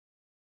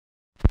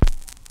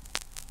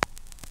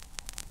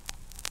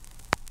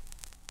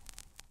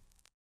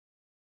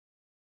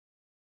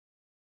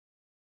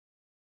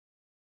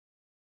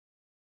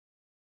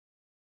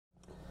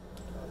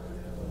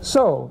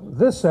So,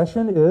 this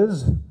session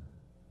is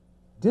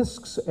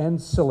discs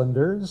and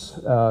cylinders.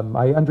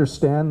 I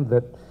understand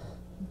that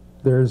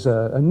there's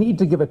a need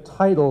to give a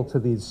title to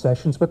these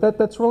sessions, but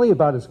that's really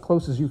about as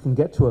close as you can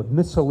get to a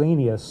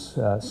miscellaneous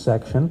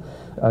section.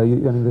 I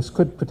mean, this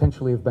could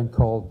potentially have been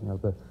called, you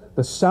know,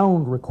 the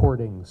sound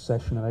recording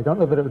session, and I don't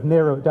know that it would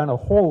narrow it down a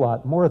whole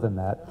lot more than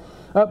that.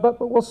 But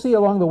we'll see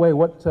along the way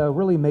what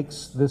really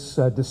makes this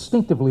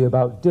distinctively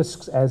about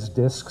discs as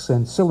discs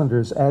and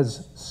cylinders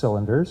as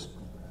cylinders.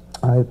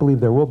 I believe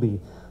there will be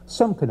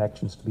some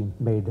connections to be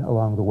made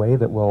along the way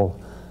that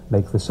will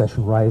make the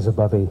session rise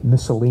above a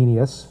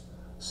miscellaneous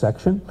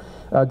section.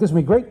 It gives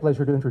me great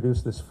pleasure to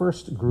introduce this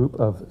first group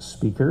of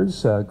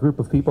speakers, a group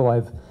of people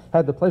I've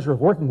had the pleasure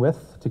of working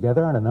with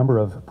together on a number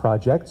of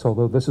projects,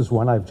 although this is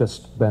one I've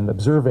just been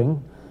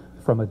observing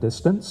from a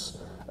distance.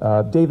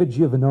 David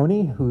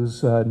Giovannoni,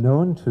 who's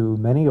known to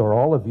many or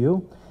all of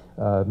you,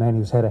 a man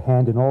who's had a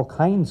hand in all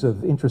kinds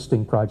of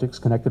interesting projects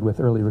connected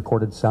with early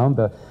recorded sound.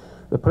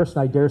 The person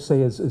I dare say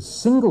is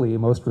singly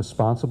most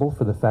responsible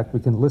for the fact we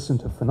can listen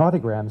to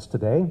phonautograms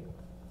today,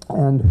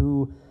 and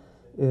who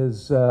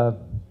is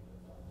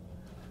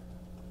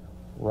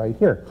right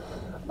here.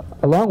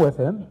 Along with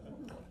him,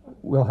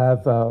 we'll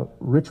have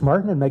Rich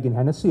Martin and Megan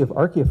Hennessey of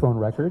Archeophone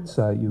Records.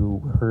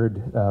 You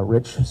heard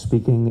Rich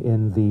speaking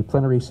in the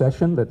plenary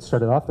session that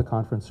started off the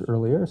conference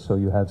earlier, so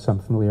you have some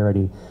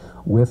familiarity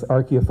with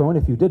Archeophone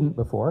if you didn't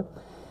before.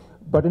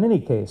 But in any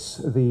case,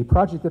 the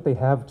project that they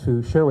have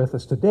to share with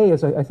us today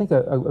is, I think,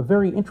 a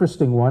very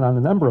interesting one on a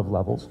number of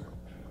levels.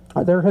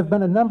 There have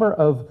been a number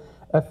of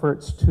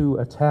efforts to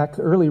attack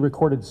early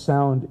recorded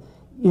sound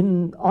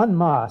en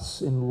masse,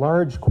 in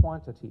large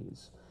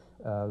quantities,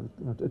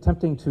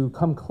 attempting to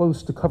come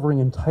close to covering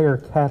entire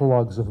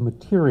catalogs of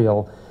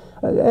material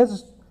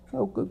as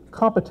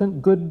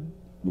competent, good,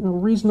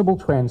 reasonable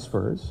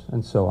transfers,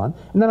 and so on.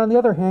 And then on the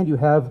other hand, you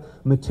have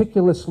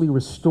meticulously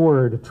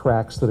restored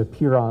tracks that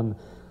appear on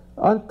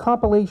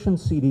compilation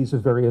CDs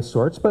of various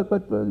sorts, but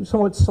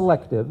somewhat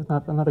selective,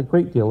 not a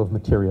great deal of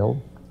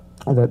material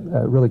that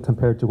really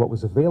compared to what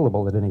was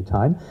available at any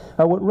time.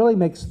 What really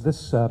makes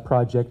this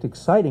project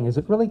exciting is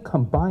it really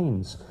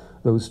combines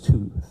those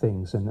two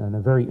things in a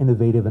very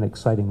innovative and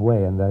exciting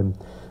way, and I'm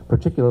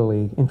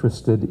particularly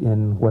interested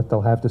in what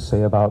they'll have to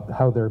say about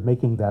how they're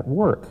making that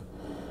work.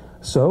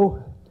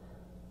 So,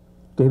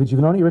 David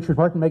Giovannoni, Richard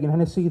Martin, Megan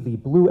Hennessey, the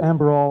Blue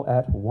Amberol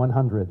at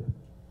 100.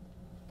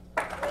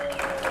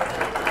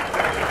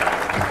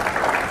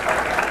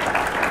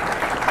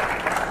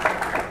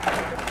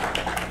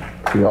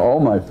 Yeah, all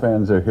my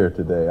fans are here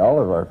today, all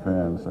of our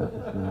fans.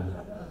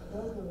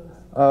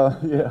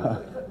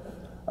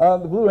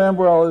 The Blue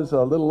Amberol is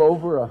a little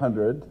over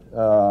 100,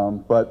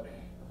 but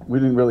we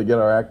didn't really get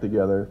our act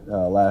together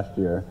last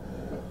year.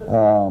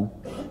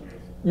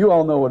 You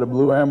all know what a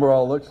Blue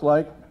Amberol looks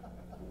like.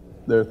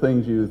 They're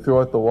things you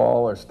throw at the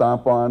wall or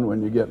stomp on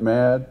when you get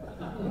mad.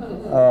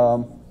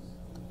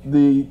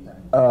 The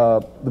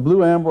Blue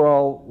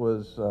Amberol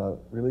was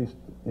released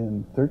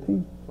in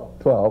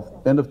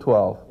 12, end of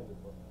 12.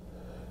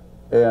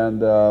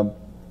 And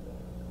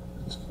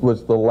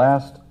was the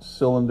last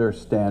cylinder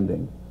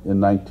standing in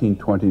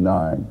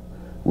 1929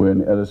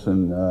 when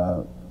Edison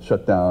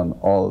shut down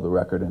all of the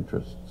record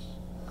interests.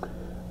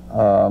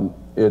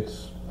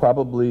 It's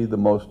probably the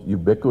most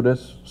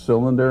ubiquitous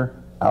cylinder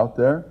out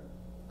there,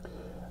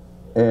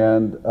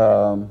 and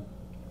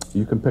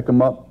you can pick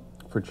them up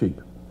for cheap.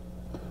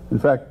 In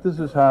fact, this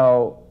is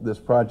how this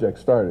project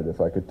started,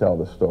 if I could tell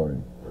the story.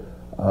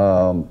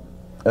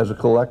 As a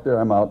collector,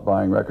 I'm out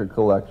buying record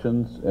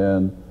collections,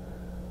 and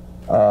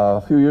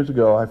a few years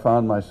ago I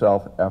found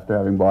myself, after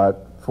having bought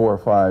 4 or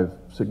 5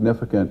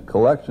 significant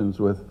collections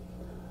with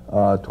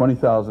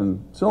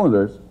 20,000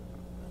 cylinders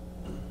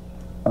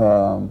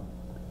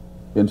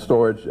in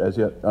storage as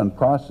yet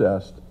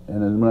unprocessed,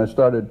 and then when I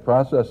started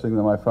processing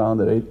them I found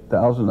that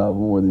 8,000 of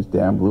them were these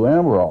damn Blue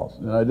Amberols,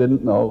 and I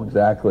didn't know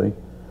exactly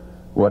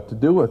what to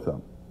do with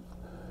them.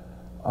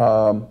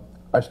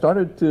 I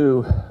started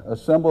to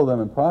assemble them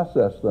and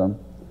process them,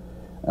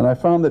 and I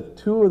found that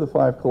 2 of the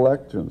 5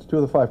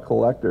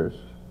 collectors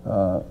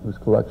whose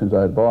collections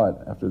I had bought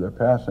after their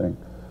passing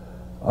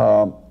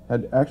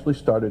had actually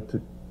started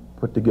to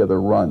put together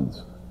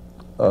runs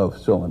of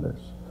cylinders.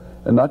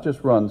 And not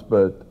just runs,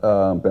 but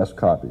best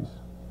copies.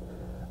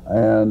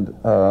 And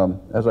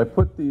as I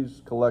put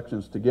these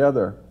collections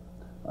together,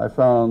 I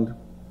found,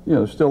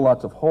 there's still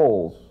lots of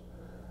holes,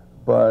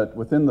 but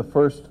within the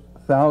first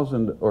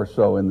 1,000 or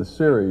so in the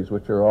series,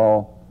 which are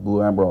all Blue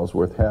Amberols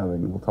worth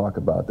having, and we'll talk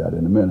about that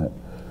in a minute,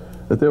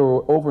 that there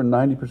were over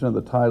 90% of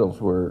the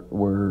titles were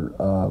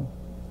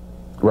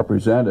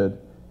represented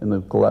in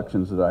the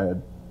collections that I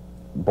had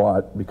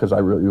bought because I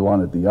really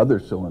wanted the other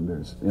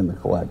cylinders in the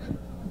collection.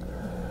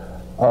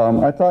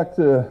 I talked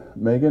to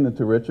Megan and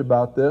to Rich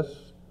about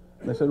this,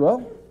 and they said,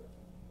 well,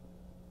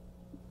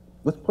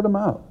 let's put them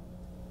out.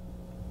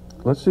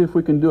 Let's see if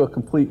we can do a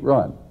complete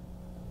run.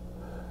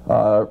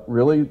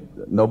 Really,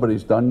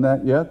 nobody's done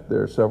that yet.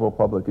 There are several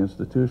public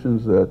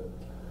institutions that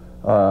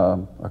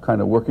are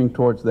kind of working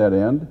towards that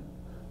end.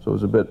 So it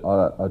was a bit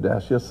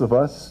audacious of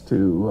us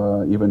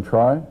to even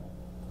try.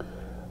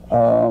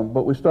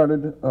 But we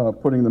started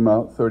putting them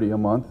out 30 a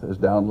month as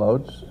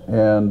downloads,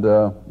 and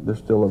they're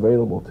still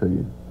available to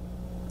you.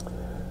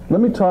 Let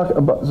me talk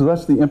about, so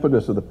that's the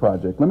impetus of the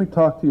project. Let me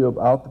talk to you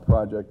about the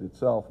project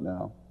itself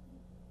now.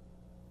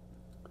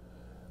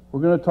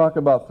 We're going to talk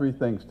about three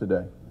things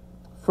today.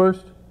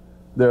 First,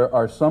 there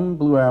are some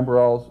Blue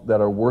Amberols that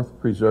are worth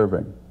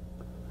preserving.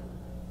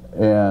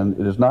 And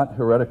it is not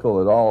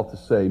heretical at all to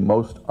say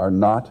most are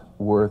not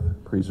worth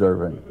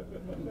preserving.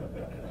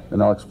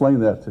 And I'll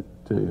explain that to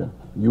you.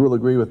 You will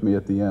agree with me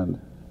at the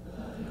end.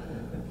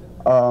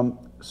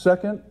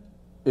 Second,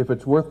 if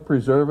it's worth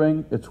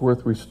preserving, it's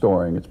worth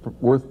restoring. It's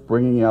worth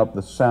bringing out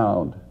the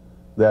sound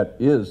that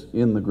is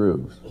in the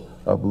grooves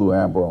of Blue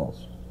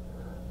Amberols.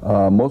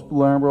 Most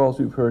Blue Amberols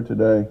you've heard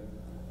today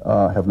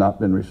have not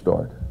been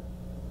restored.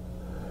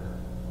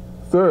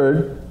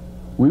 Third,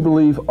 we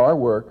believe our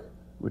work,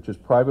 which is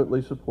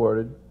privately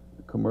supported,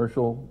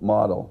 commercial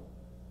model,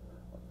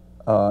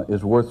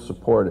 is worth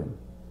supporting.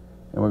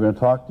 And we're going to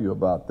talk to you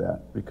about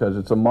that, because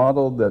it's a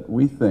model that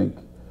we think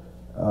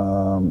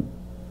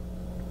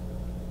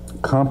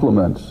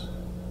complements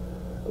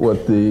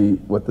what the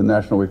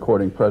National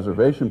Recording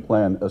Preservation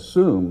Plan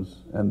assumes,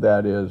 and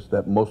that is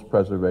that most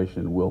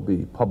preservation will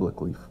be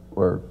publicly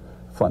or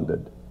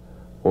funded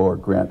or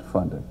grant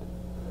funded.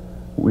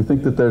 We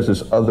think that there's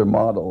this other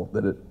model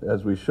that,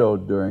 as we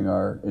showed during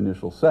our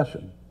initial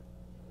session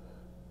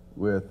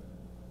with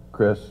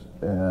Chris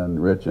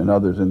and Rich and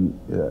others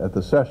at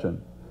the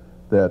session,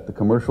 that the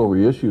commercial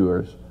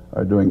reissuers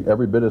are doing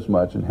every bit as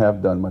much and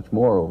have done much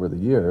more over the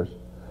years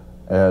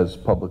as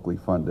publicly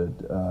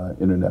funded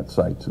internet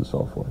sites and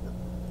so forth.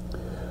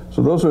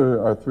 So those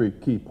are our three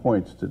key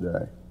points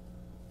today.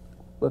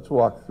 Let's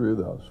walk through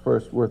those.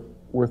 First,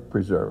 worth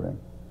preserving.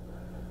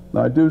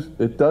 Now,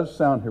 it does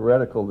sound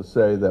heretical to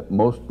say that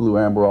most Blue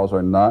Amberols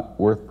are not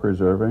worth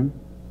preserving,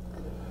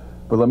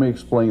 but let me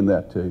explain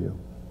that to you.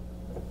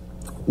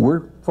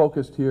 We're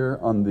focused here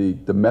on the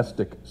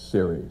domestic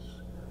series.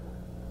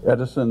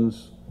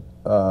 Edison's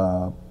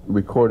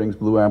recordings,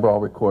 Blue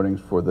Amberol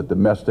recordings for the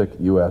domestic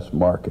U.S.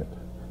 market.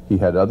 He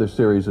had other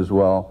series as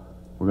well.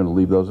 We're going to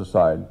leave those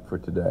aside for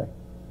today.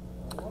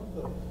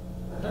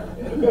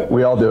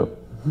 We all do.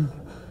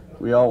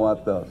 We all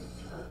want those.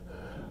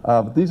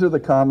 But these are the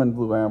common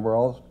Blue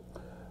Amberols.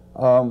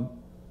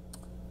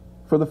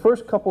 For the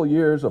first couple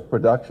years of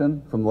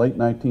production, from late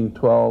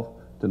 1912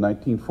 to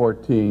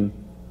 1914,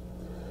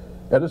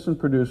 Edison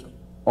produced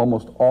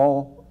almost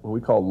all what we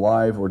call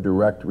live or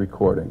direct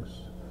recordings.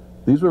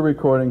 These were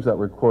recordings that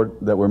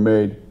were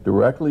made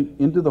directly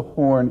into the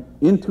horn,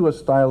 into a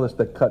stylus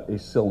that cut a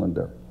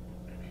cylinder.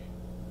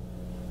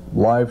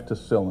 Live to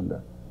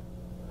cylinder.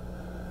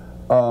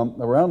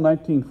 Around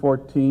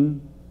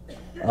 1914,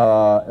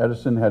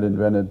 Edison had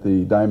invented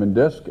the diamond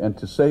disc, and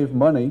to save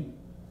money,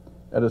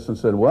 Edison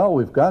said, well,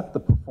 we've got the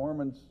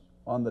performance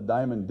on the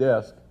diamond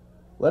disc,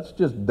 let's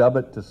just dub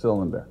it to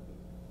cylinder.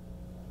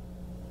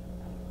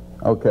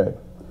 Okay.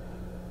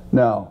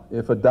 Now,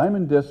 if a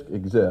diamond disc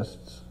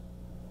exists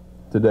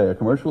today, a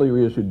commercially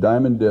reissued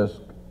diamond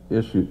disc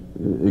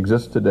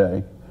exists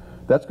today,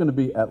 that's going to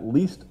be at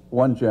least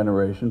one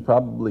generation,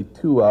 probably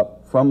two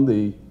up, from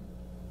the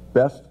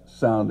best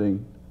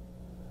sounding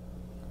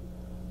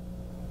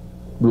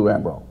Blue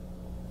Amberol.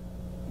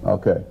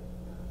 Okay.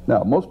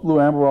 Now, most Blue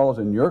Amberols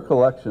in your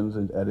collections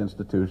at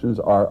institutions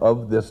are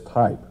of this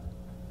type.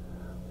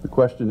 The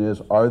question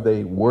is, are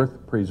they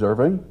worth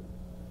preserving?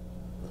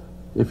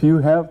 If you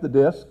have the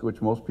disc,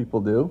 which most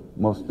people do,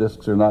 most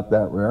discs are not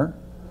that rare,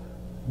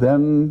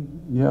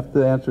 then you have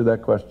to answer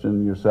that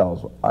question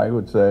yourselves. I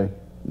would say,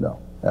 no,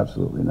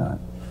 absolutely not.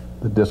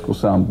 The disc will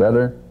sound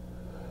better.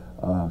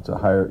 It's a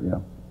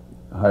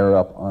higher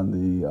up on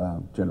the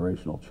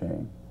generational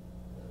chain.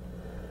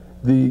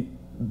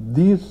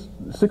 These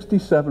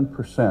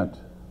 67%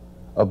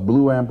 of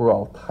Blue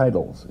Amberol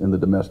titles in the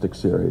domestic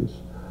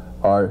series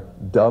are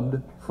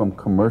dubbed from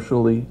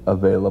commercially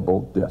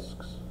available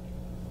discs.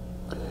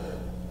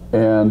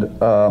 And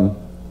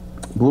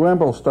Blue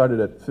Amberol started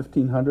at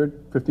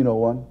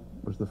 1501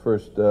 was the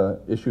first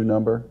issue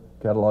number,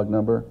 catalog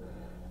number,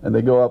 and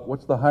they go up.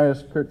 What's the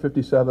highest, Kurt?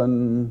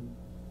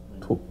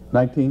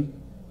 5719?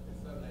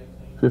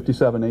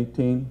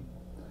 5718.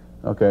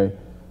 Okay.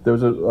 There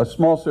was a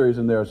small series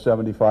in there of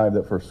 75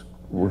 that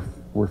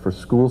were for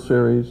school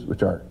series,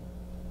 which are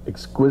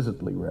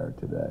exquisitely rare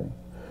today.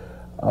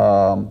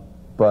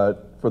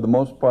 But for the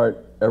most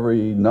part,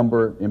 every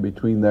number in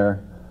between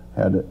there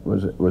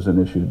was an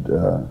issued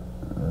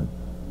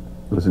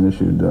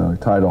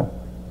title.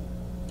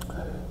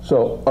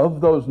 So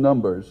of those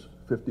numbers,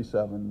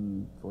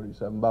 57,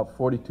 47, about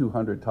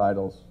 4,200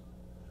 titles,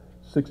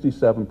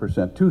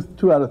 67%,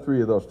 two out of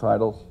three of those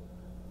titles,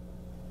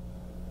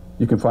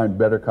 you can find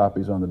better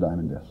copies on the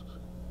diamond discs.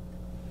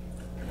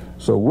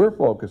 So we're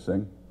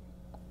focusing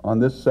on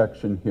this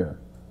section here.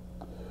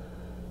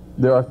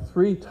 There are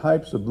three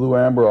types of Blue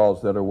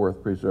Amberols that are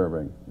worth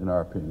preserving, in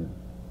our opinion.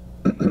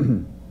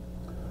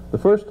 The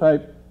first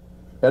type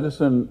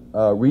Edison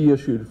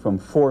reissued from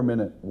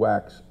 4-minute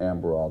wax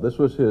Amberol. This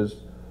was his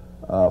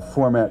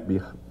format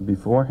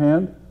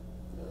beforehand.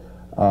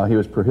 He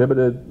was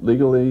prohibited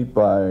legally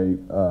by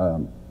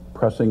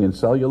pressing in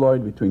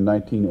celluloid between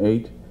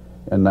 1908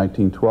 and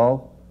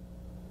 1912.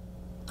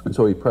 And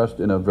so he pressed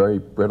in a very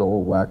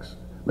brittle wax,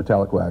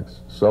 metallic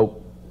wax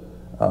soap,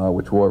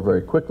 which wore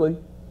very quickly.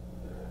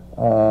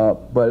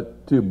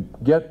 But to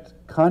get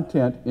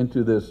content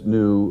into this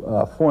new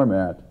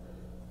format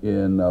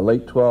in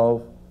late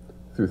 12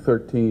 through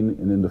 13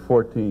 and into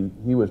 14,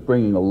 he was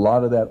bringing a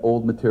lot of that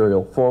old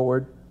material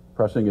forward,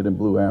 pressing it in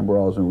Blue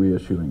Amberols and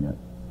reissuing it.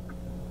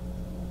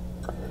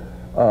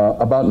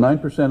 About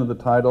 9% of the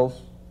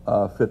titles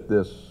fit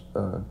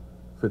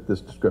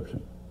this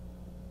description.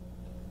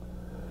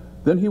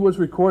 Then he was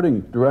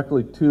recording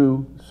directly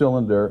to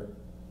cylinder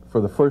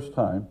for the first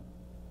time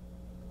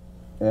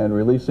and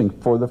releasing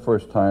for the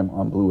first time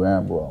on Blue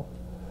Amberol.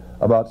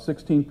 About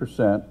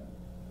 16%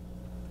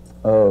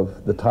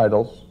 of the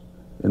titles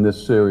in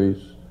this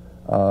series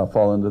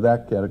fall into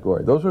that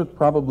category. Those are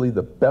probably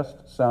the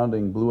best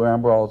sounding Blue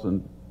Amberols,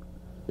 and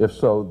if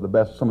so,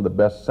 some of the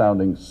best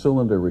sounding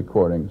cylinder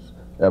recordings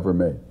ever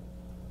made.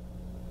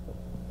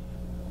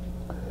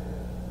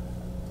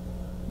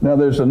 Now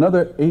there's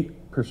another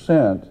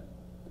 8%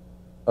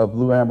 of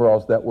Blue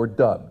Amberols that were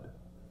dubbed.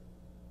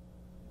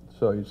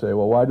 So you say,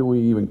 well, why do we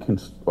even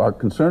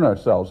concern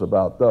ourselves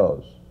about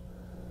those?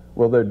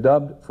 Well, they're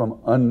dubbed from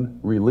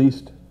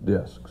unreleased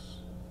discs.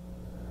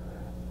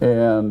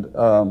 And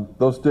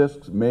those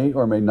discs may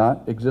or may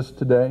not exist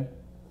today,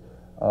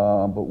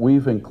 but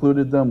we've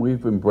included them,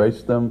 we've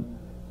embraced them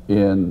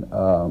in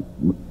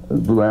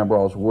Blue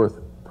Amberols worth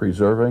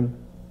preserving,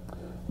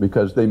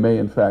 because they may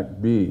in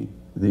fact be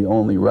the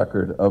only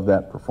record of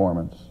that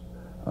performance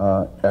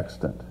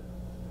extant.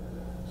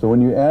 So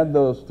when you add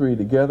those three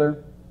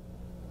together,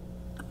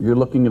 you're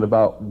looking at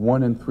about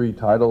 1 in 3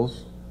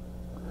 titles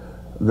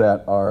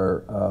that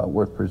are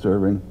worth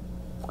preserving,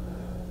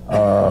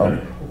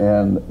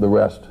 and the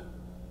rest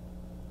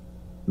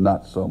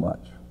not so much.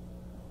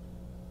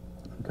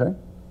 Okay?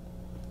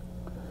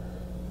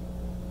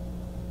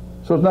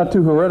 So it's not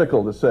too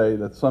heretical to say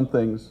that some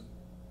things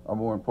are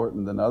more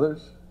important than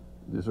others,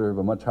 deserve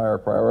a much higher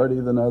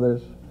priority than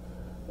others,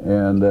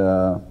 and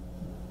are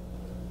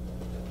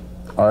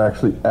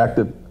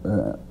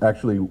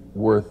actually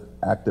worth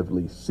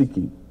actively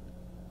seeking.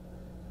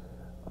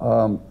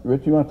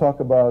 Rich, you want to talk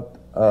about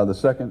the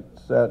second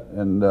set,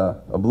 and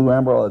a Blue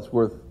Amberol that's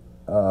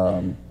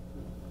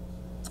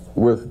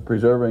worth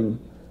preserving,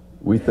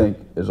 we think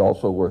is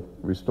also worth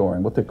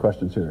restoring. We'll take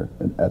questions here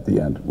at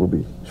the end. We'll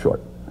be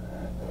short.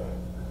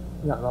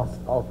 Yeah, and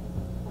I'll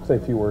say a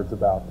few words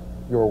about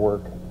your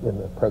work in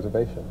the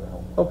preservation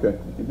realm. Okay,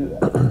 you can do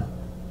that.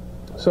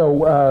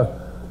 So,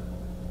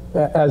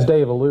 as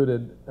Dave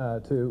alluded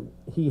to,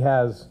 he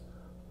has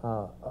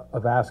a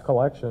vast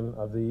collection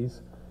of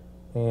these,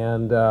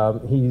 and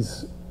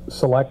he's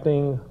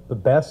selecting the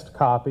best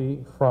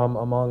copy from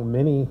among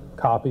many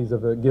copies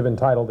of a given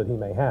title that he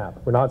may have.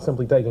 We're not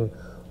simply taking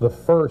the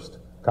first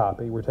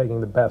copy, we're taking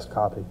the best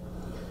copy.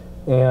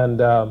 And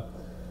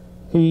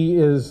he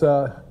is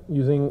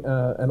using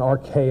an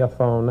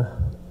Archeophone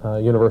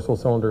universal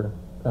cylinder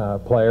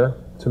player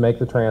to make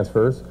the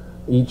transfers.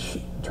 Each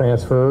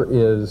transfer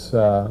is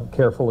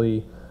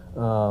carefully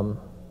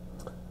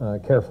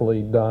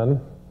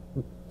done,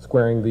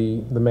 squaring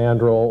the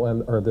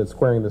mandrel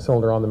squaring the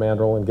cylinder on the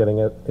mandrel and getting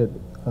it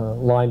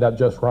lined up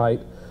just right.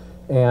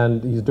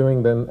 And he's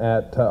doing them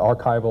at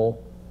archival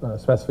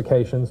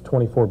specifications,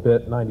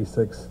 24-bit,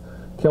 96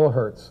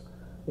 kilohertz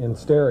in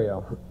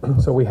stereo.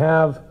 So we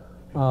have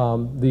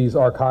these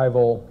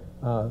archival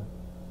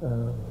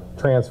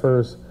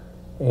transfers,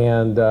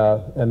 and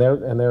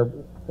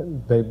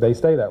they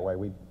stay that way.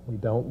 We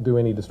don't do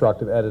any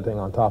destructive editing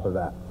on top of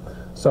that.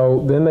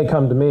 So then they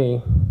come to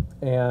me,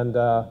 and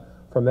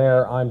from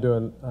there I'm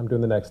doing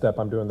the next step.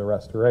 I'm doing the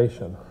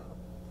restoration.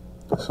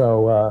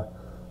 So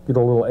get a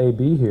little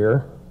AB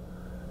here,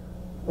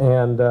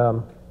 and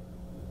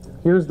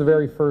here's the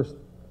very first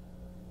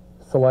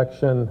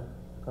selection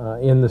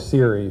in the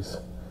series.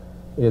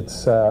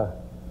 It's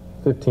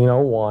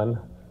 1501,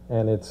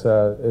 and it's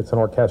an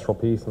orchestral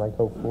piece. And I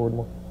go forward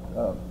more.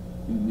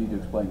 You need to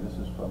explain. This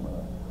is from.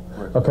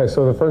 Okay,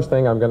 so the first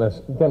thing I'm gonna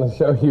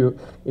show you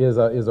is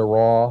a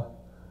raw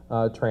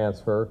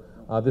transfer.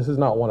 This is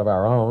not one of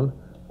our own.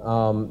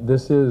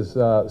 This is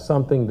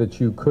something that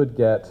you could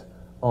get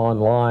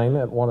online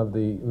at one of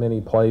the many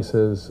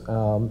places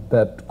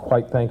that,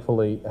 quite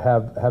thankfully,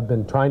 have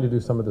been trying to do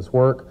some of this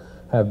work,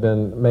 have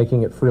been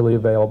making it freely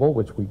available,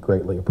 which we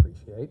greatly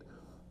appreciate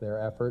their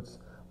efforts.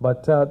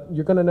 But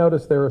you're going to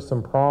notice there are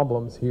some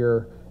problems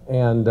here,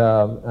 and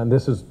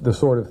this is the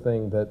sort of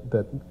thing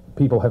that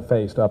people have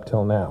faced up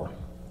till now.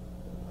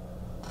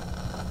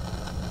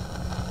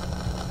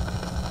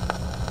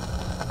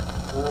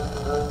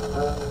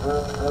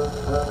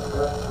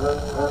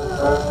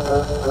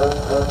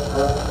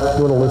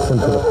 You want to listen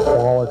to the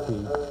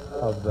quality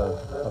of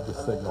the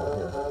signal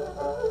here.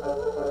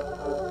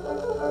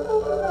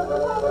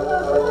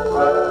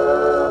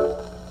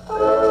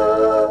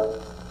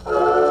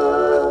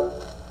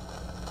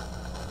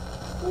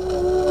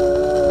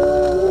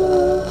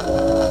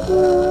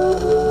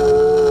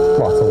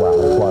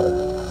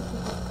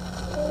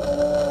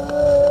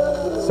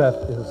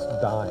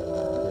 dying.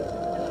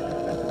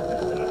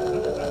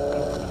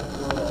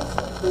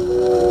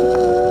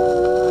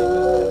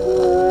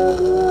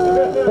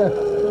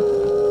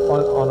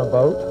 on a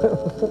boat?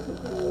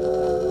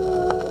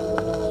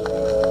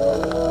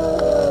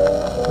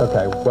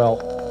 Okay, well,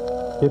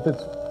 if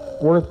it's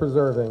worth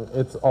preserving,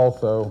 it's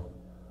also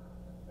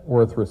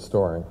worth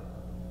restoring.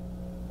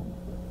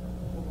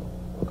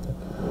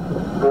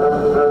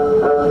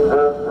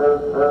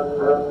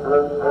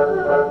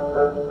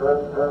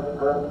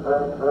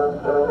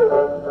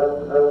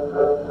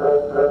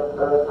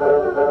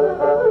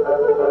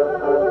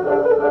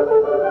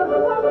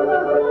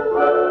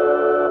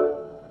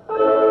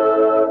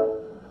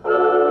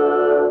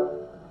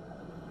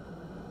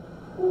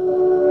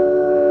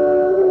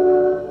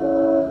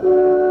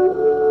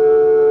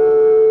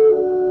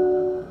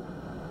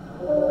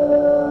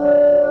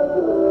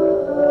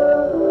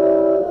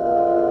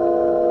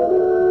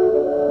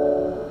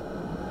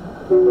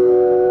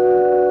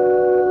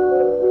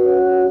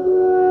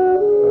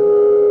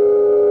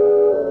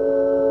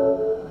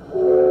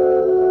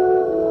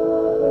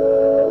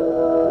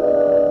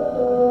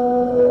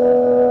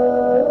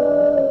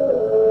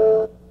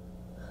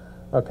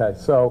 Okay,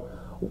 so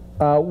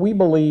we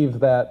believe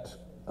that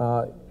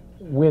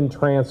when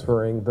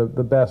transferring,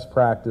 the best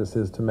practice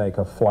is to make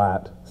a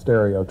flat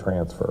stereo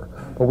transfer.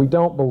 But we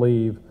don't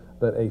believe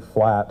that a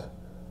flat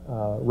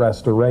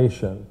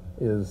restoration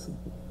is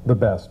the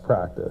best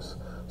practice.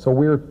 So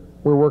we're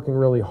working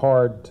really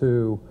hard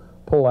to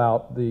pull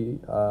out the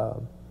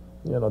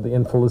the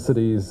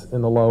infelicities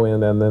in the low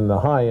end and then the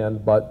high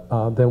end, but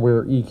then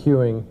we're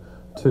EQing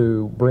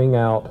to bring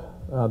out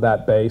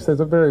that bass.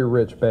 There's a very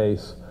rich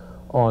bass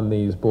on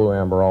these Blue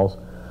Amberols.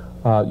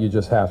 You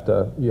just have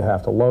to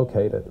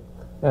locate it.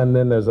 And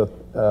then there's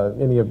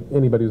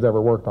anybody who's ever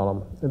worked on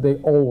them, they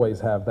always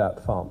have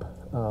that thump.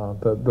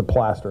 The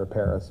plaster of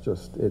Paris,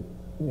 just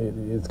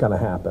it's going to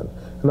happen.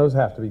 And those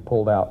have to be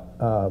pulled out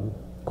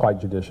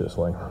quite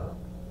judiciously.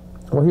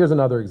 Well, here's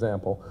another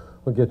example.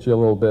 We'll get you a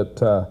little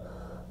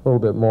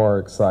bit more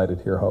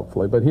excited here,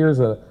 hopefully. But here's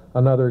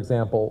another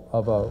example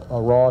of a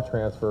raw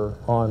transfer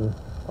on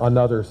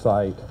another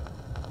site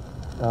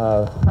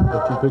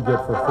that you could get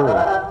for free.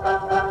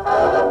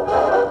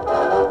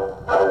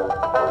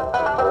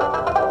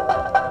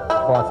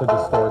 Lots of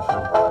distortion.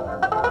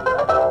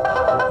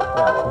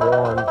 Yeah, it's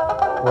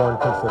worn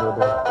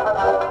considerably.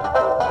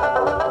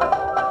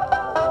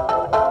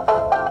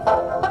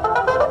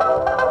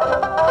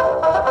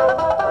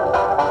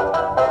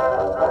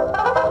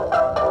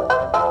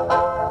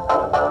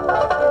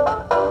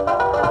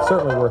 It's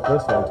certainly worth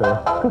listening to.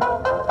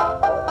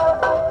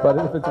 But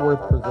if it's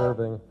worth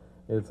preserving,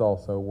 it's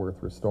also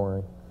worth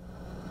restoring.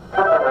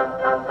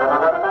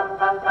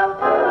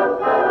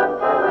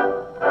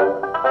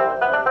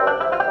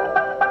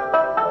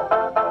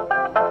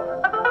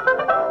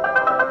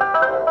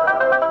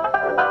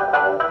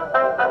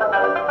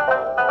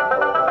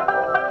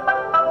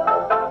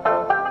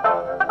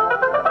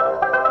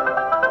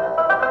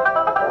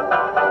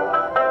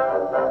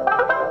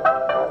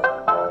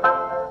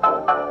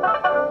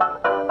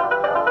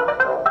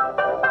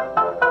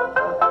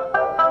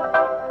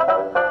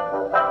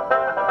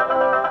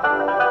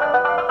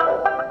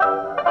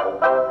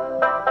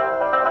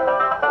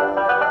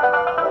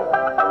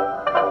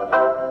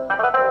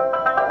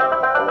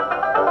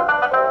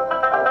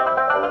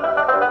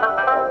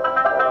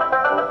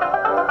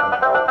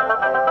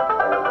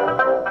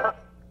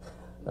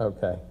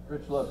 Okay.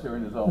 Rich loves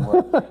hearing his own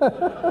work.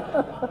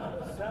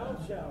 Sound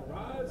shall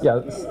rise.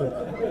 Yeah,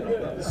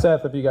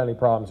 Seth, if you got any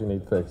problems you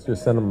need fixed,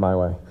 just send them my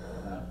way.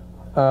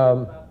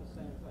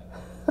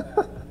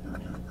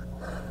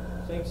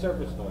 Same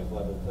surface noise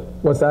level too.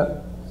 What's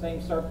that?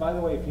 Same surface. By the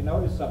way, if you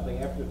notice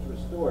something after it's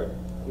restored,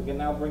 you can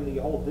now bring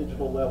the whole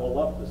digital level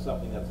up to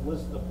something that's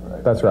listenable.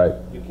 Right. That's right.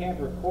 You can't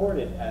record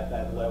it at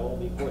that level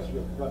because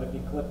you're going to be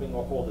clipping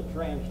off all the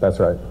transcripts. That's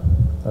right.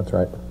 That's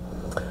right.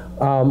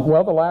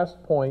 Well, the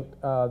last point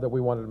that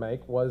we wanted to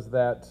make was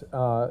that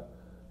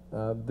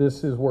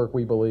this is work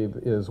we believe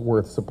is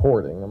worth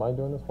supporting. Am I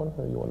doing this one,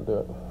 or you want to do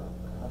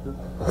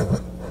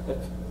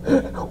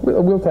it?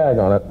 We'll tag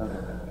on it.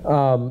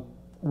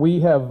 We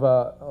have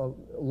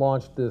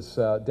launched this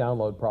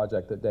download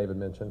project that David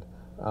mentioned,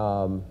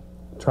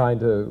 trying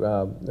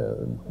to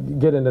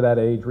get into that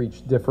age,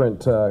 reach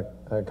different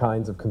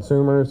kinds of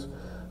consumers.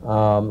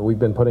 We've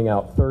been putting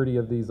out 30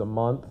 of these a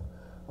month,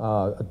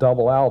 a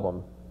double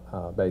album,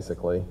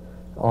 basically,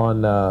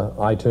 on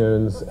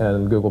iTunes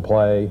and Google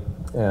Play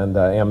and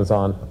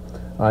Amazon.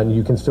 And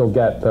you can still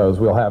get those.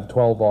 We'll have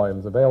 12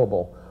 volumes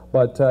available.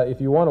 But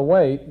if you want to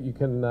wait, you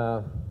can,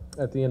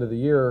 at the end of the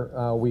year,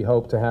 we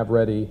hope to have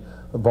ready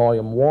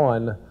volume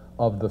 1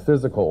 of the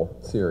physical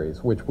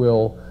series, which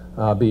will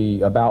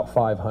be about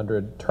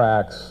 500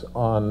 tracks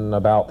on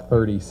about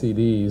 30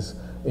 CDs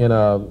in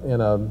a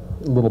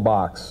little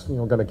box.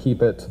 We're going to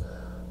keep it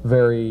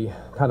very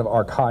kind of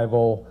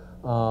archival,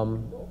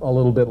 a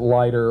little bit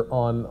lighter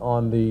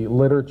on the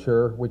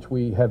literature, which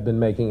we have been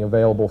making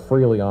available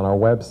freely on our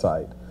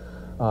website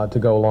to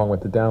go along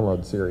with the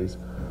download series.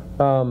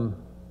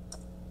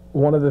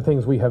 One of the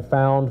things we have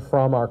found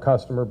from our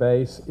customer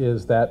base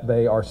is that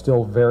they are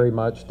still very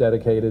much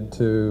dedicated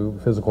to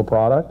physical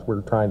product.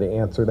 We're trying to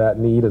answer that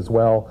need as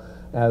well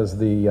as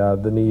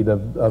the need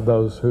of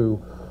those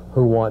who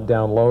want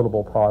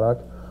downloadable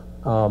product.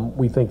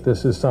 We think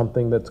this is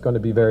something that's going to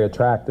be very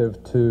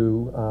attractive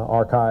to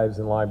archives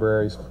and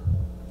libraries.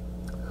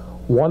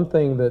 One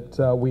thing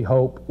that we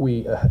hope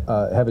we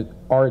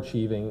are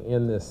achieving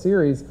in this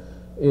series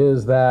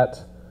is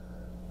that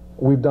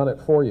we've done it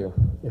for you.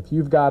 If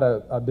you've got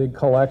a big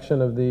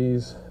collection of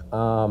these,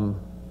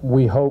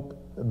 we hope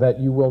that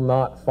you will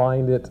not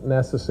find it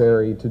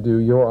necessary to do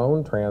your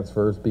own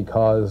transfers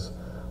because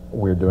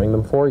we're doing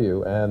them for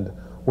you. And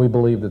we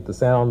believe that the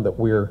sound that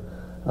we're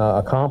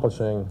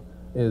accomplishing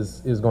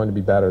is going to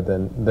be better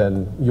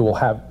than you'll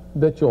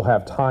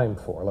have time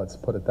for, let's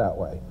put it that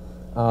way.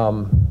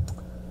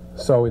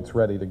 So it's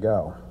ready to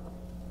go.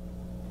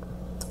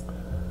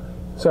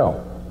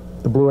 So,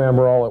 the Blue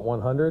Amberol at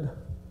 100,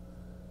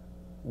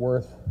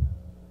 worth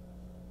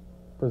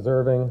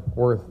preserving,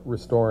 worth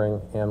restoring,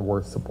 and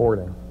worth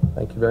supporting.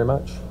 Thank you very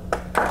much.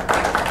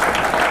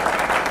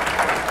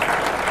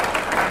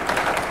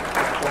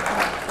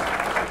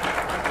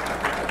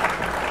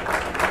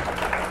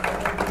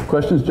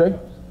 Questions, Jay?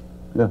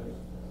 Yeah.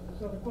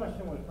 So the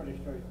question was pretty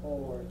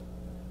straightforward.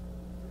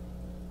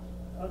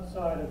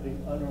 Outside of the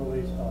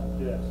unreleased on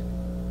disc,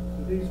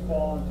 do these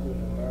fall into a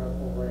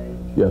numerical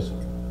range? Yes.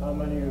 How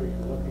many are you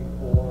looking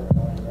for and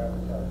are you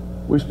advertising?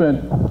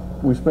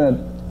 We spent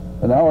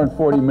an hour and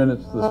 40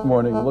 minutes this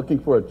morning looking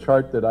for a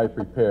chart that I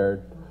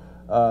prepared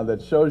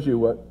that shows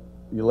you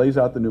lays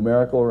out the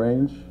numerical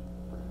range,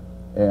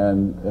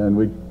 and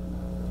it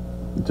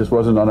just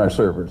wasn't on our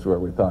servers where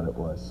we thought it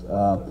was.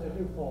 They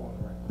do fall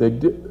in range. They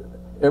do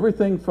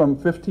everything from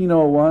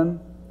 1501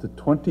 to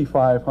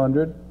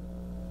 2500,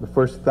 the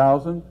first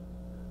 1,000.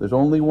 There's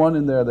only one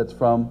in there that's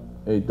from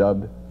a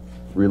dubbed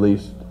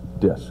released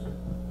disc.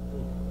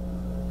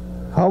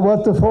 How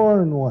about the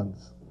foreign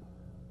ones?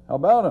 How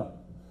about them?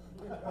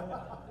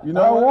 You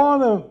know I what?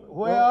 want them.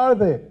 Where are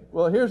they?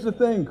 Well, here's the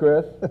thing,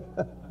 Chris.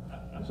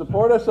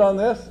 Support us on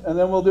this, and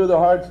then we'll do the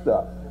hard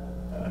stuff.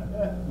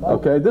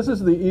 Okay, this is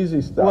the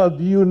easy stuff. Well,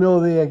 do you know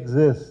they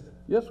exist?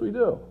 Yes, we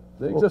do.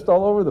 They exist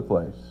all over the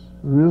place.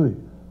 Really?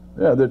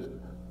 Yeah,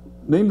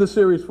 name the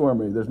series for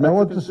me. There's Mexican I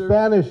want the series,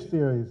 Spanish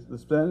series. the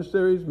Spanish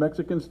series,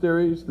 Mexican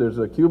series. There's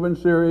a Cuban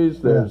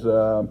series. There's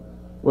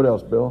what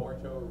else, Bill?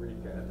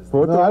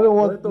 No, I don't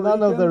want Puerto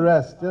none of the Rican?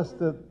 rest. Just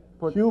the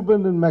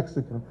Cuban and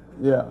Mexican.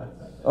 Yeah.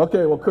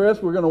 Okay. Well,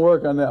 Chris, we're going to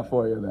work on that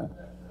for you then.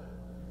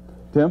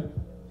 Tim?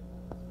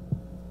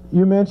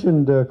 You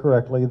mentioned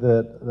correctly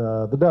that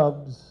the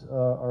dubs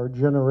are a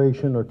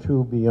generation or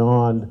two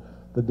beyond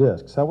the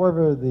discs.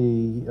 However,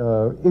 the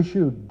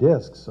issued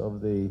discs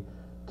of the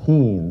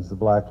teens, the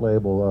Black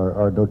Label,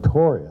 are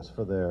notorious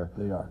for their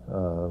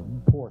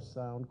poor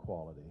sound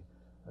quality.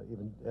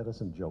 Even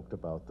Edison joked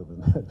about them in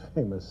that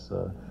famous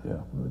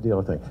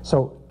dealer thing.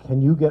 So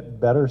can you get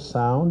better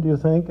sound, do you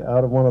think,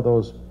 out of one of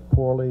those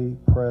poorly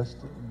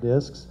pressed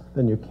discs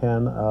than you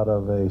can out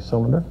of a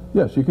cylinder?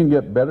 Yes, you can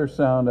get better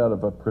sound out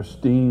of a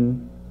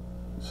pristine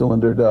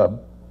cylinder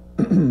dub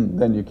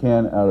than you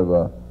can out of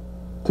a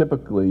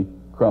typically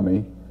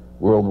crummy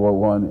World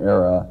War I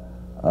era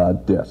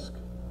disc.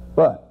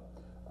 But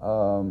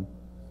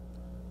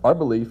our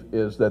belief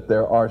is that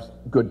there are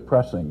good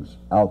pressings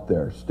out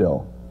there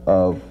still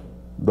of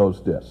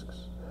those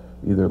discs,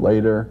 either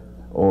later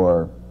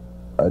or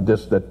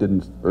discs that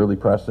didn't, early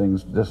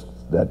pressings, discs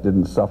that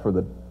didn't suffer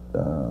the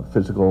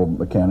physical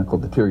mechanical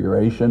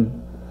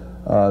deterioration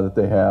that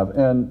they have.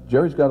 And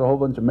Jerry's got a whole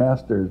bunch of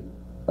master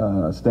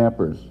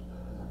stampers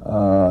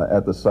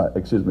at the site,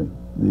 excuse me,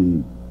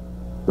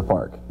 the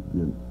park,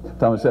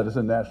 Thomas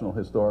Edison National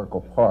Historical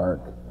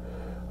Park,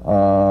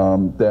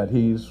 that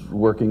he's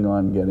working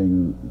on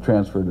getting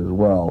transferred as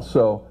well.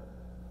 So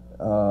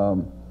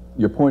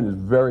your point is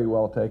very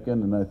well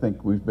taken, and I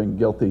think we've been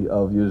guilty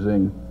of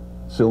using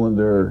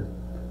cylinder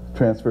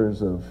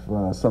transfers of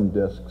some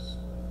discs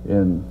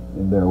in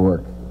their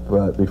work,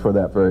 but for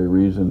that very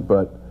reason.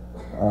 But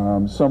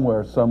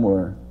someplace,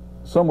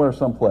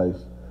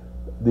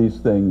 these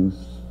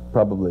things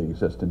probably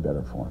exist in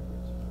better form.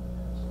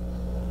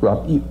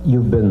 Rob?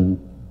 You've been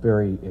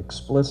very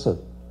explicit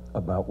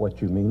about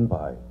what you mean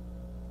by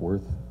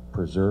worth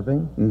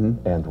preserving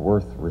and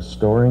worth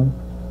restoring,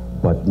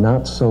 but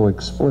not so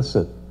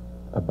explicit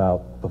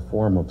about the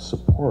form of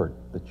support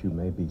that you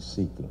may be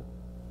seeking.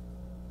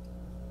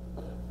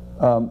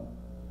 To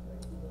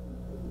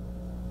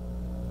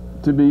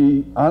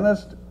be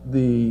honest,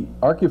 the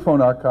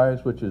Archeophone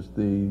Archives, which is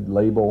the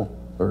label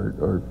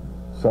or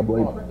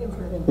sub-label,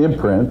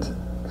 imprint,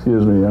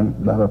 excuse me,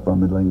 I'm not up on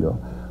the lingo.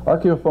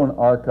 Archeophone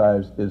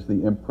Archives is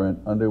the imprint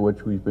under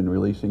which we've been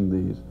releasing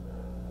these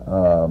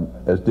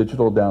as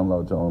digital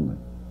downloads only.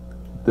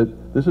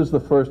 This is the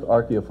first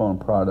Archeophone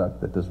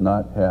product that does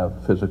not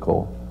have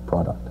physical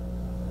product.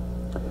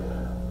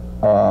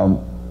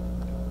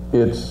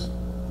 It's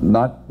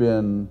not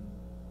been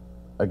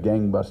a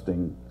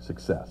gang-busting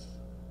success.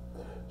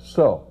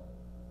 So,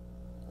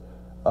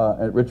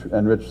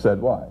 And Rich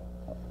said why.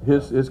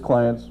 His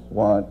clients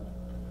want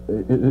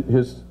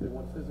his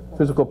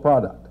physical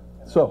product.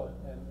 So.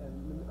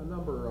 And a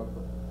number of,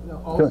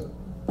 Okay.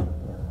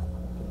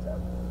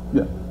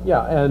 Yeah.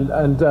 Yeah,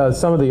 and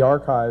some of the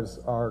archives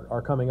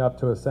are coming up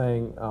to us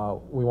saying,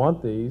 we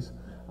want these.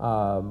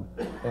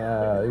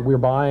 We're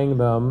buying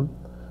them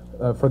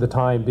for the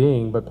time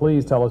being, but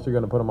please tell us you're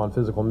going to put them on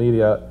physical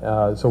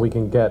media so we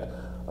can get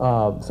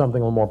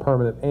something a little more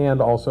permanent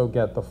and also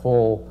get the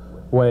full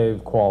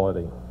wave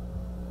quality.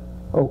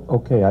 Oh,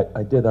 okay,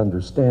 I did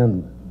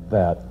understand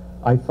that.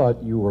 I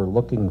thought you were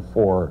looking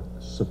for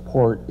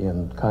support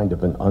in kind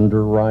of an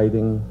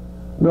underwriting.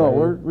 No,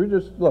 way. we're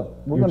just, look,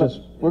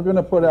 we're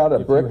gonna put out a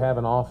If brick. you have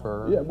an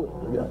offer. Yeah,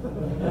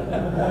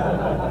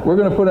 we're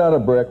gonna put out a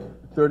brick,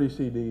 30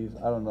 CDs.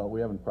 I don't know,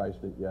 we haven't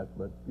priced it yet,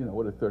 but you know,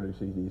 what do 30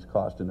 CDs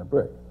cost in a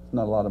brick? It's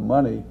not a lot of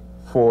money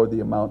for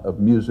the amount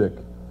of music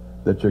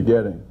that you're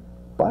getting.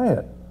 Buy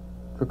it,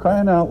 for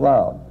crying out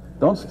loud.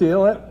 Don't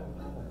steal it.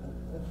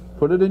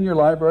 Put it in your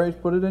libraries,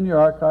 put it in your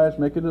archives,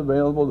 make it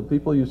available to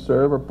people you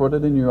serve, or put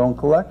it in your own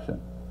collection.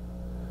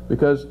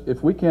 Because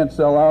if we can't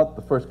sell out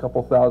the first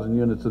couple thousand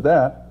units of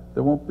that,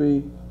 there won't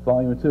be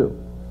volume 2.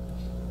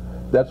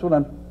 That's what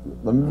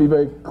let me be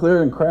very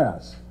clear and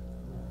crass.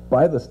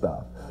 Buy the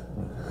stuff.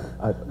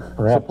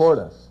 Support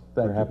us.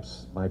 Thank you.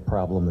 Perhaps my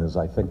problem is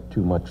I think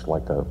too much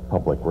like a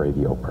public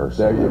radio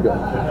person. There you go.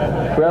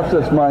 Perhaps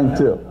that's mine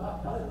too.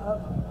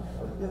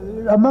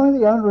 Among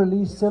the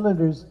unreleased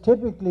cylinders,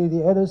 typically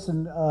the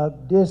Edison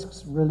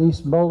discs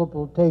release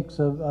multiple takes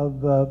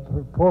of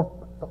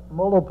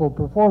multiple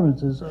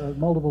performances,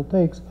 multiple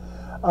takes.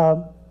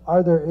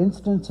 Are there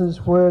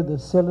instances where the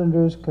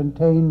cylinders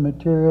contain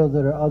material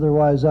that are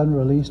otherwise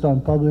unreleased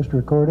on published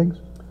recordings?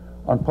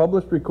 On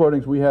published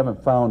recordings, we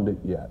haven't found it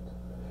yet.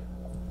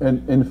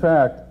 And in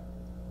fact,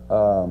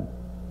 I'll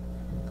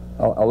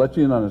let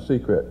you in on a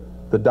secret.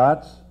 The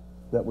dots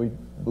that we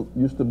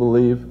used to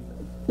believe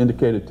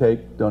indicated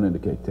take don't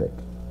indicate take.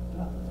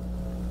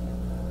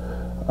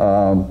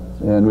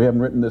 And we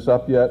haven't written this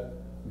up yet,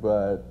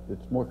 but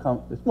it's more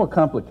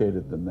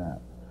complicated than that.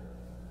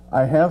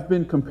 I have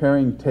been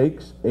comparing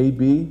takes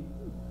A/B,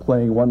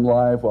 playing one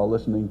live while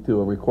listening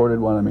to a recorded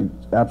one. I mean,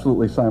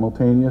 absolutely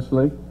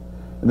simultaneously.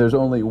 And there's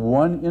only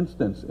one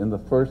instance in the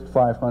first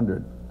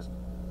 500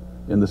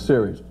 in the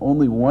series,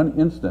 only one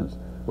instance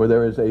where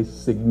there is a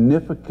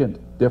significant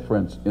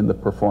difference in the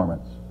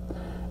performance.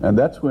 And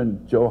that's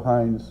when Joe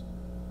Hines,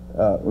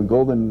 when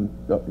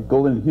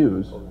Golden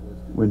Hughes,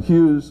 when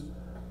Hughes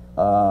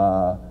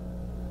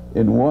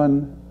in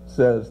one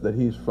says that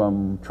he's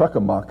from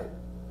Truckamuck,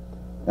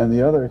 and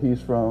the other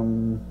he's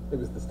from... It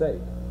was the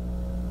state.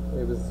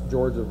 It was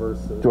Georgia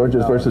versus...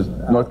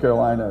 North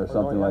Carolina or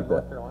something like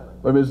that.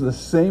 But it was the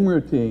same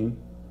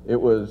routine. It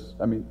was,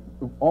 I mean,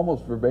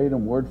 almost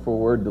verbatim, word for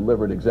word,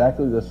 delivered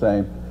exactly the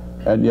same,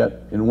 and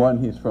yet in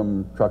one he's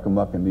from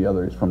Truckamuck and the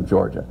other is from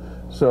Georgia.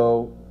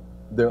 So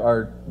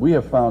we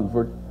have found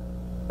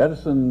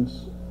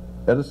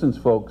Edison's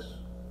folks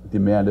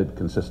demanded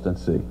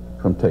consistency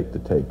from take to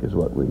take is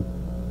what we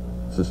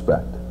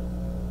suspect.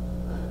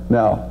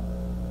 Now,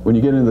 when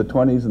you get into the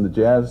 20s and the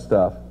jazz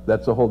stuff,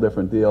 that's a whole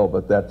different deal,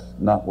 but that's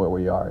not where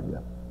we are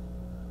yet.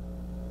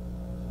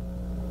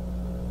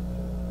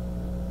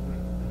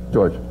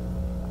 George.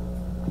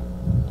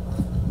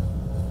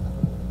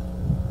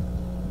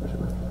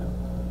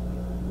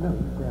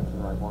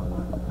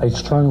 I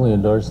strongly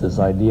endorse this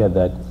idea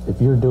that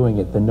if you're doing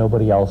it, then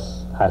nobody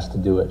else has to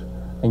do it.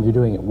 And you're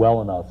doing it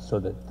well enough so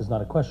that there's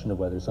not a question of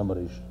whether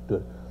somebody should do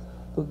it.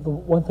 The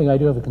one thing I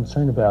do have a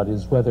concern about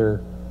is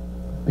whether,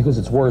 because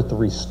it's worth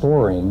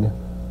restoring,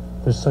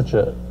 there's such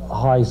a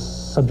high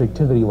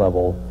subjectivity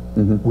level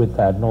with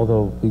that. And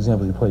although the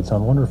examples you played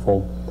sound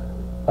wonderful,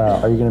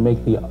 are you going to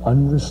make the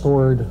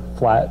unrestored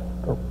flat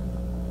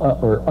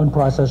or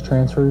unprocessed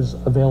transfers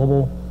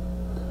available?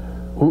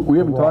 We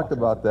haven't talked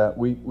about that.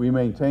 We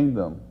maintain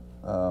them.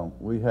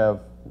 We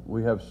have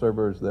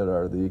servers that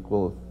are the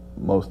equal of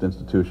most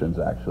institutions,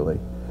 actually.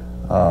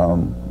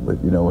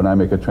 But you know, when I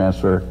make a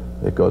transfer,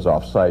 it goes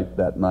off-site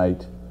that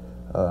night.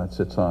 It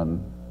sits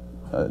on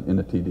in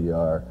a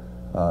TDR.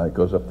 It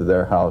goes up to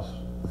their house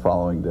the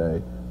following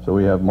day. So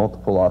we have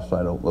multiple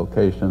off-site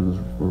locations.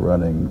 We're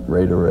running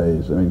RAID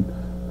arrays. I mean,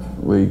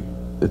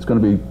 it's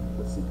going to be.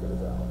 The secret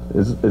is out.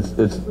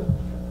 It's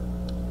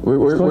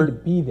going to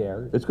be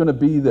there. It's going to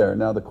be there.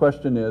 Now the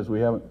question is,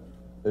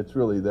 it's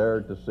really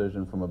their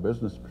decision from a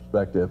business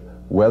perspective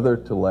whether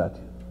to let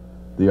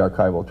the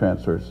archival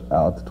transfers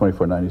out, the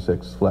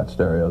 2496 flat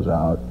stereos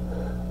out,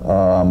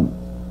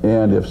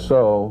 and if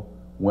so,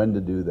 when to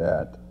do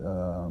that.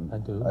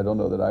 I don't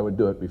know that I would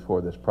do it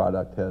before this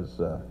product has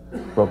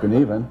broken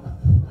even.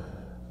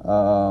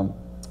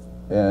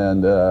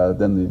 And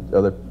then the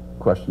other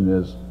question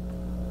is,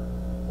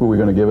 who are we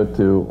going to give it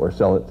to or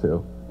sell it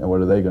to, and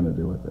what are they going to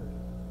do with it?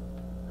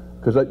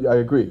 Because I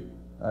agree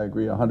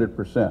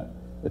 100%.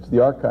 It's the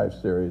archive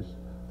series.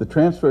 The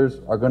transfers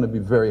are going to be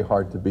very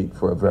hard to beat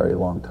for a very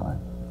long time.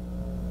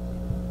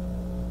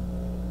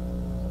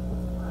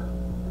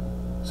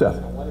 Seth.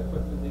 And what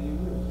equipment do you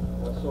use?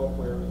 What's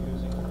software are you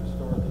using to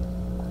restore these?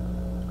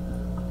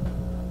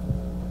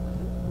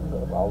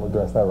 I'll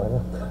address that right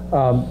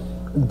now.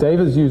 Dave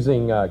is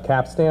using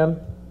Capstan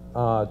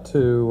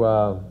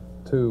to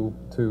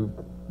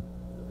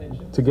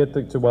get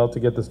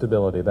the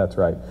stability. That's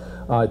right.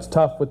 It's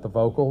tough with the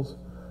vocals.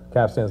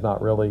 Capstan's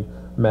not really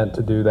meant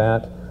to do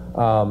that.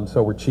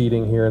 So we're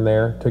cheating here and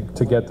there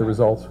to get the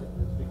results. It's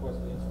because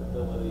of the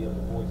instability of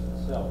the voice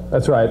itself.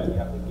 That's right. You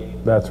have to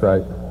gain That's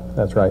right.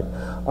 That's right.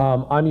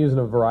 I'm using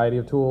a variety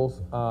of tools.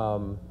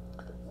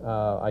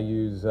 I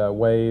use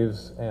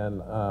Waves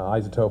and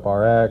Isotope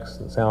RX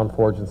and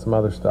SoundForge and some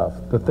other stuff.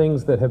 The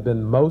things that have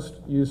been most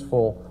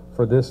useful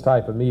for this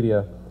type of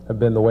media have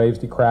been the Waves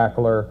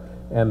decrackler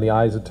and the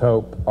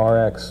Isotope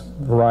RX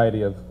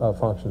variety of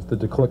functions. The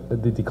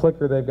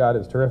declicker they've got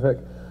is terrific.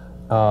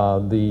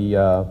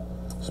 The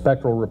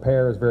spectral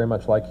repair is very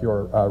much like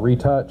your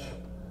retouch,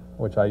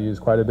 which I use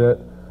quite a bit.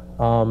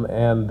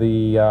 And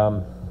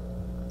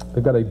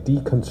they've got a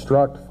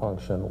deconstruct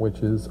function, which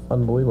is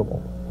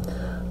unbelievable.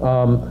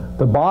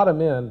 The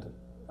bottom end,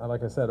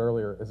 like I said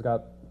earlier, has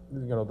got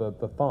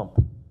the thump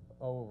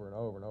over and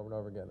over and over and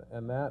over again,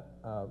 and that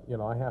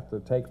I have to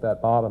take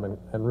that bottom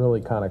and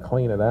really kind of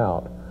clean it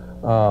out.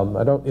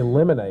 I don't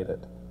eliminate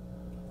it,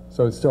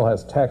 so it still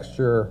has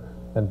texture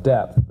and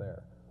depth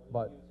there.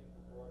 But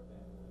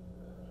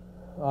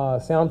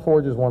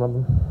SoundForge is one of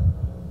them.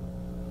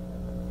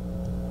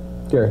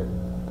 Gary.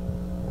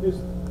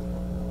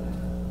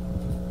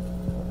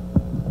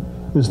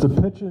 Is the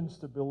pitch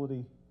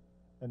instability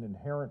an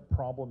inherent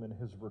problem in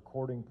his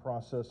recording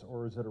process,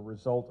 or is it a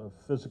result of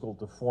physical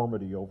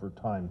deformity over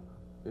time?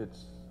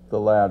 It's the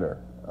latter.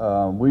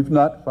 We've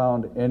not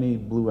found any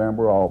Blue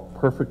Amberol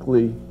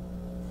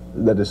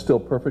that is still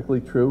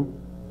perfectly true,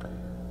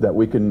 that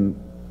we can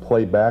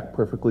play back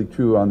perfectly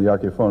true on the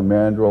Archeophone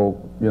mandrel,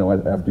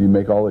 after you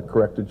make all the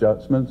correct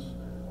adjustments,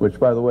 which,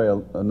 by the way,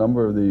 a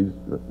number of these,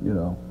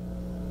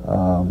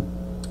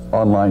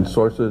 online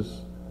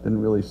sources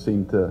didn't really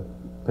seem to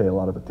pay a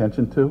lot of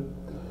attention to.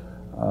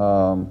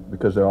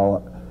 Because they're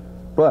all,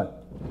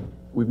 but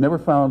we've never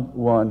found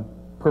one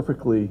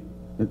perfectly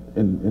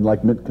in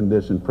like mint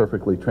condition,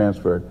 perfectly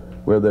transferred,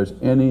 where there's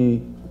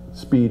any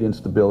speed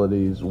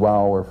instabilities,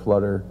 wow or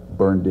flutter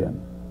burned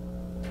in.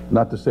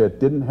 Not to say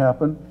it didn't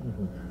happen.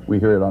 We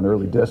hear it on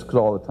early discs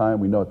all the time.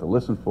 We know what to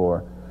listen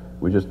for.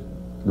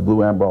 The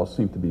Blue Amberols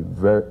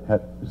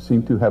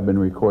seem to have been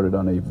recorded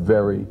on a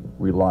very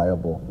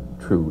reliable,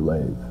 true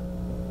lathe.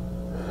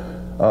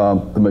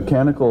 The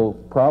mechanical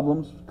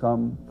problems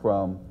come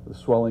from the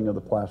swelling of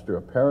the plaster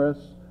of Paris,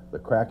 the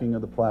cracking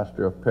of the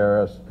plaster of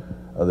Paris,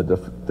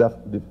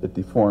 it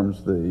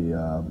deforms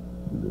the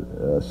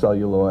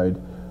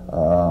celluloid,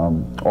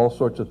 all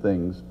sorts of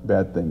things,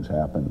 bad things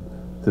happen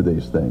to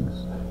these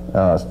things.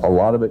 A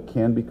lot of it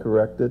can be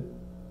corrected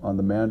on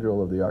the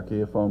mandrel of the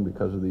Archeophone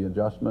because of the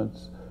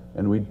adjustments,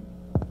 and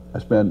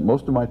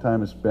most of my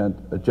time is spent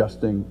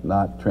adjusting,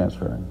 not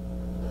transferring.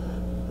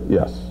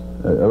 Yes.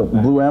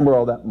 Blue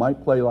Amberol that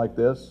might play like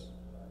this,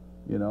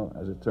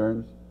 as it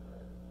turns.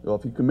 Well,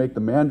 if you can make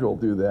the mandrel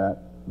do that,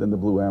 then the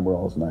Blue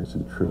Amberol is nice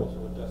and true.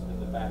 Also adjusting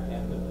the back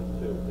end of it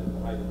too, the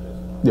height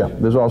adjustment. Yeah,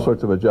 there's all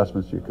sorts of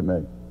adjustments you can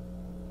make. Can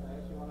I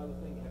ask you one other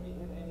thing? Have you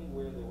hit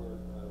anywhere there were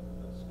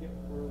skip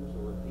grooves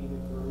or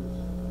repeated grooves?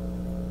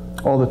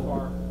 All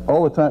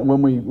the time.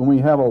 When we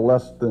have a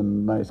less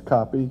than nice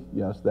copy,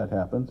 yes, that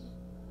happens.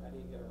 How do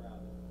you get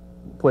around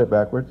it? Play it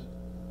backwards.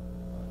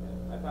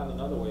 Okay. I found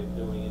another way of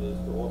doing it is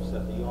to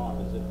offset the arm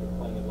as if you're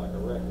playing it like a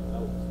record.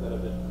 No, instead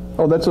of it.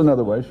 Oh, that's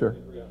another way. Sure.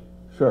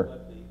 Sure.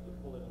 You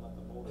pull it and let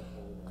the motor pull it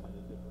at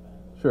a different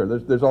angle. Sure.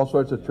 There's all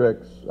sorts of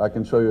tricks. I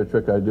can show you a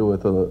trick I do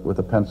with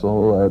a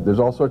pencil. There's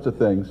all sorts of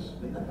things.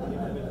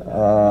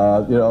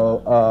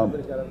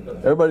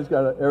 Everybody's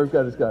got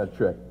a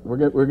trick.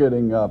 We're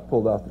getting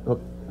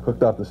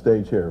hooked off the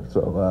stage here.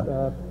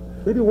 So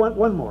maybe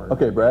one more.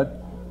 Okay, Brad.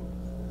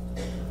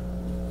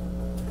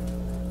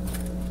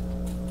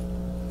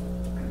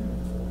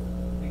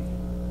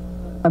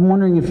 I'm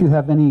wondering if you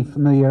have any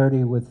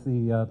familiarity with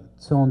the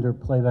cylinder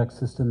playback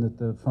system that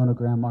the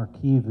Phonogram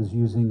Archive is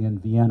using in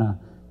Vienna,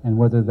 and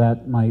whether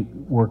that might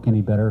work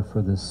any better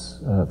for this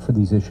for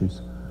these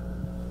issues.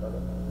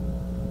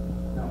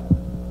 No.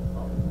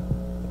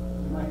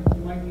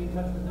 You might be in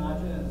touch with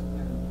Nadja and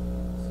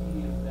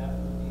see if that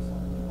would be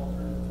something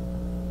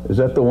alternative. Is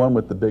that the one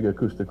with the big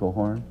acoustical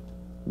horn?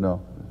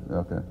 No.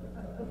 Okay.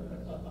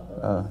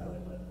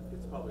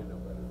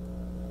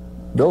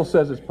 Bill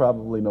says it's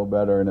probably no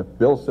better, and if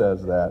Bill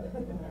says that,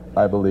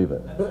 I believe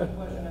it. That's the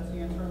question, that's the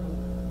answer.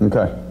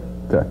 Okay.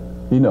 Okay.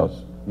 He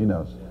knows.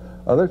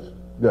 Others?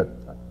 Good.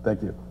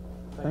 Thank you.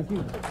 Thank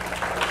you.